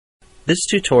This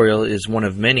tutorial is one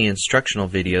of many instructional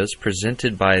videos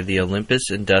presented by the Olympus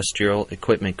Industrial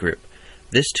Equipment Group.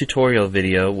 This tutorial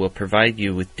video will provide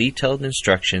you with detailed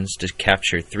instructions to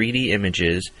capture 3D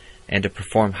images and to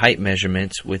perform height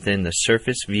measurements within the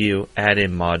Surface View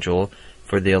add-in module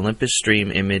for the Olympus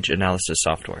Stream Image Analysis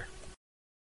software.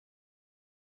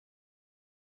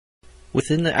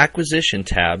 Within the Acquisition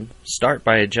tab, start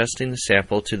by adjusting the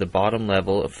sample to the bottom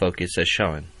level of focus as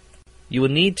shown. You will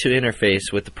need to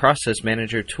interface with the Process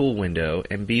Manager tool window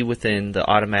and be within the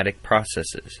Automatic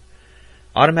Processes.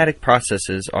 Automatic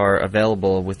Processes are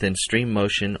available within Stream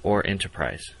Motion or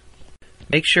Enterprise.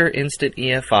 Make sure Instant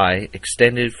EFI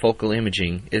Extended Focal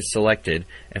Imaging is selected,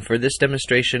 and for this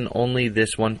demonstration only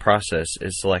this one process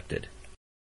is selected.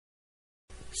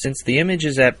 Since the image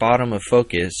is at bottom of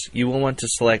focus, you will want to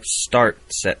select Start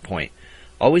Set Point.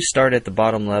 Always start at the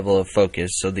bottom level of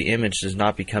focus so the image does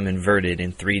not become inverted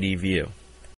in 3D view.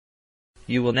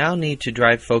 You will now need to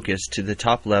drive focus to the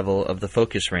top level of the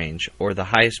focus range, or the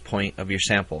highest point of your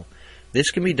sample.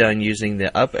 This can be done using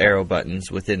the up arrow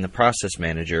buttons within the Process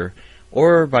Manager,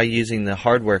 or by using the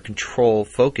hardware control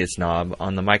focus knob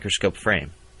on the microscope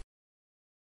frame.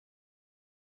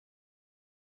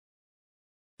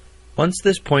 Once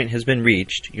this point has been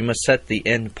reached, you must set the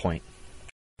end point.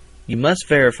 You must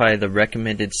verify the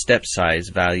recommended step size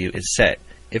value is set.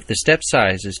 If the step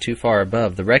size is too far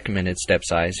above the recommended step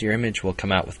size, your image will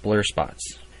come out with blur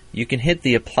spots. You can hit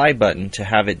the Apply button to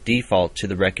have it default to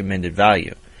the recommended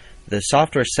value. The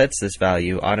software sets this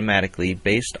value automatically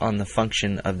based on the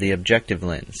function of the objective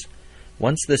lens.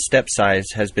 Once the step size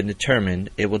has been determined,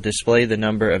 it will display the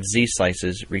number of Z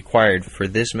slices required for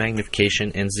this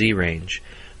magnification and Z range.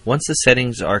 Once the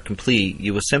settings are complete,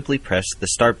 you will simply press the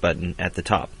Start button at the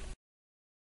top.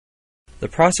 The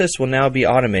process will now be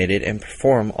automated and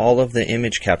perform all of the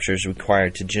image captures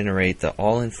required to generate the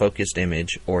all-in-focused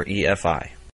image, or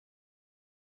EFI.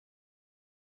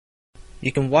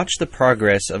 You can watch the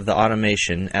progress of the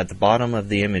automation at the bottom of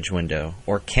the image window,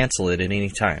 or cancel it at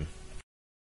any time.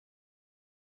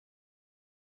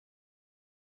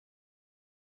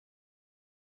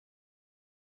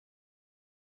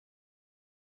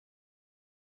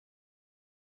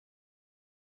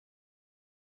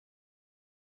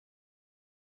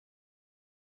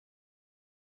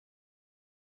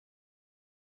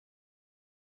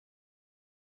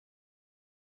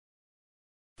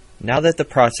 Now that the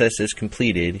process is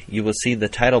completed, you will see the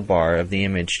title bar of the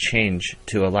image change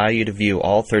to allow you to view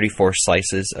all 34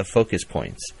 slices of focus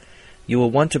points. You will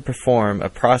want to perform a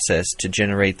process to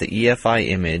generate the EFI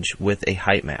image with a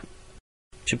height map.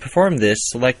 To perform this,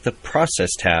 select the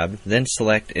Process tab, then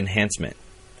select Enhancement,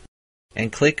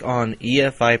 and click on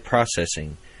EFI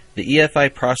Processing. The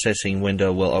EFI Processing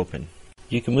window will open.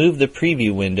 You can move the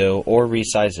Preview window or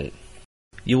resize it.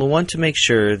 You will want to make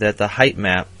sure that the height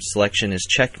map selection is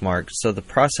checkmarked so the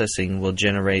processing will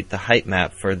generate the height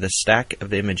map for the stack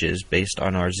of images based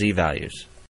on our Z values.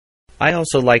 I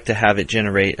also like to have it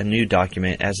generate a new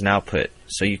document as an output,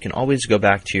 so you can always go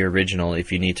back to your original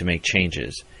if you need to make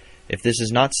changes. If this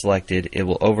is not selected, it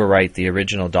will overwrite the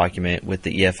original document with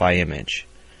the EFI image.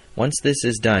 Once this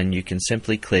is done, you can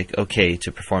simply click OK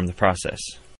to perform the process.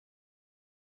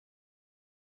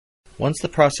 Once the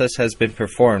process has been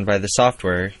performed by the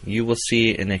software, you will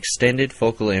see an Extended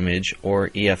Focal Image, or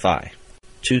EFI.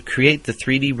 To create the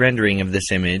 3D rendering of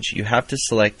this image, you have to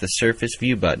select the Surface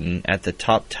View button at the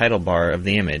top title bar of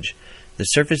the image. The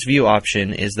Surface View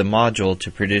option is the module to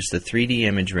produce the 3D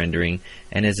image rendering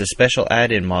and is a special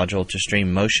add-in module to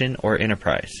Stream Motion or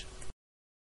Enterprise.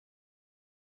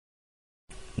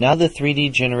 Now the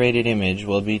 3D generated image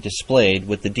will be displayed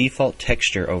with the default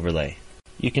texture overlay.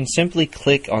 You can simply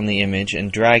click on the image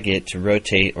and drag it to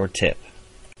rotate or tip.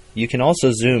 You can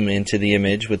also zoom into the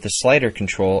image with the slider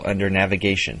control under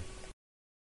Navigation.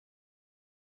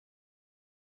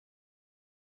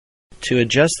 To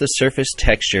adjust the surface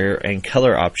texture and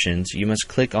color options, you must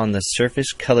click on the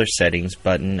Surface Color Settings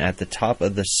button at the top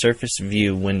of the Surface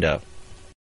View window.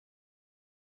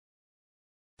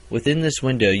 Within this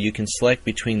window, you can select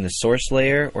between the source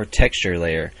layer or texture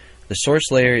layer. The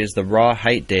source layer is the raw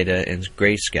height data in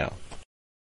grayscale.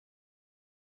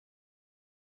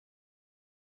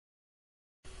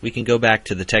 We can go back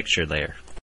to the texture layer.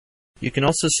 You can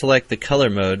also select the color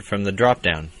mode from the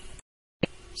drop-down.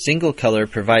 Single color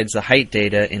provides the height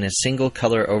data in a single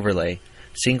color overlay.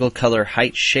 Single color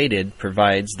height shaded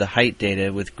provides the height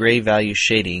data with gray value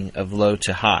shading of low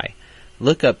to high.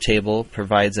 Lookup table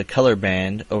provides a color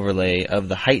band overlay of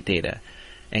the height data.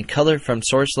 And color from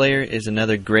source layer is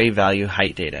another gray value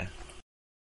height data.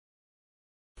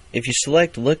 If you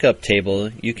select Lookup Table,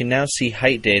 you can now see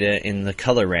height data in the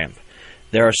color ramp.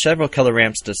 There are several color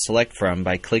ramps to select from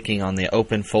by clicking on the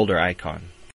Open Folder icon.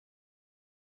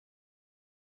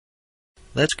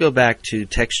 Let's go back to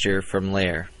Texture from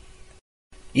Layer.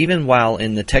 Even while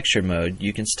in the texture mode,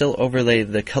 you can still overlay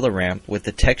the color ramp with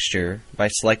the texture by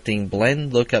selecting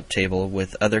Blend Lookup Table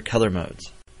with other color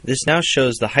modes. This now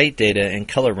shows the height data and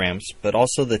color ramps, but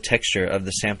also the texture of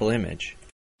the sample image.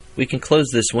 We can close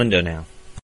this window now.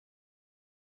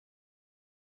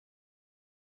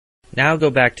 Now go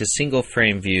back to Single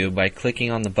Frame View by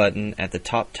clicking on the button at the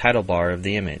top title bar of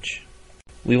the image.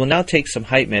 We will now take some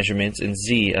height measurements in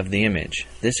Z of the image.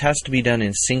 This has to be done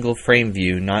in Single Frame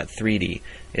View, not 3D.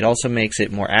 It also makes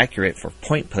it more accurate for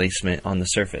point placement on the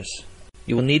surface.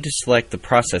 You will need to select the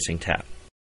Processing tab.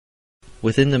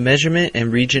 Within the Measurement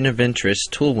and Region of Interest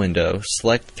tool window,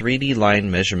 select 3D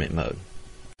Line Measurement mode.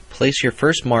 Place your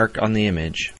first mark on the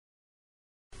image,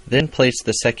 then place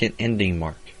the second ending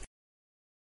mark.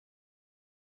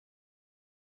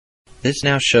 This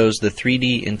now shows the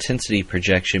 3D intensity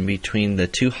projection between the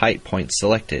two height points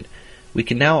selected. We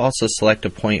can now also select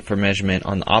a point for measurement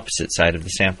on the opposite side of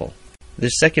the sample.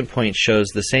 This second point shows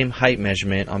the same height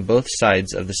measurement on both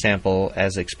sides of the sample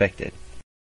as expected.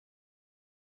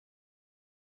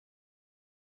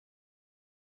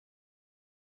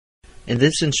 In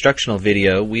this instructional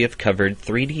video, we have covered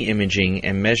 3D imaging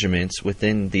and measurements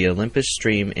within the Olympus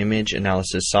Stream Image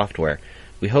Analysis software.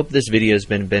 We hope this video has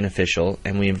been beneficial,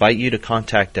 and we invite you to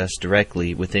contact us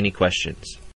directly with any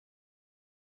questions.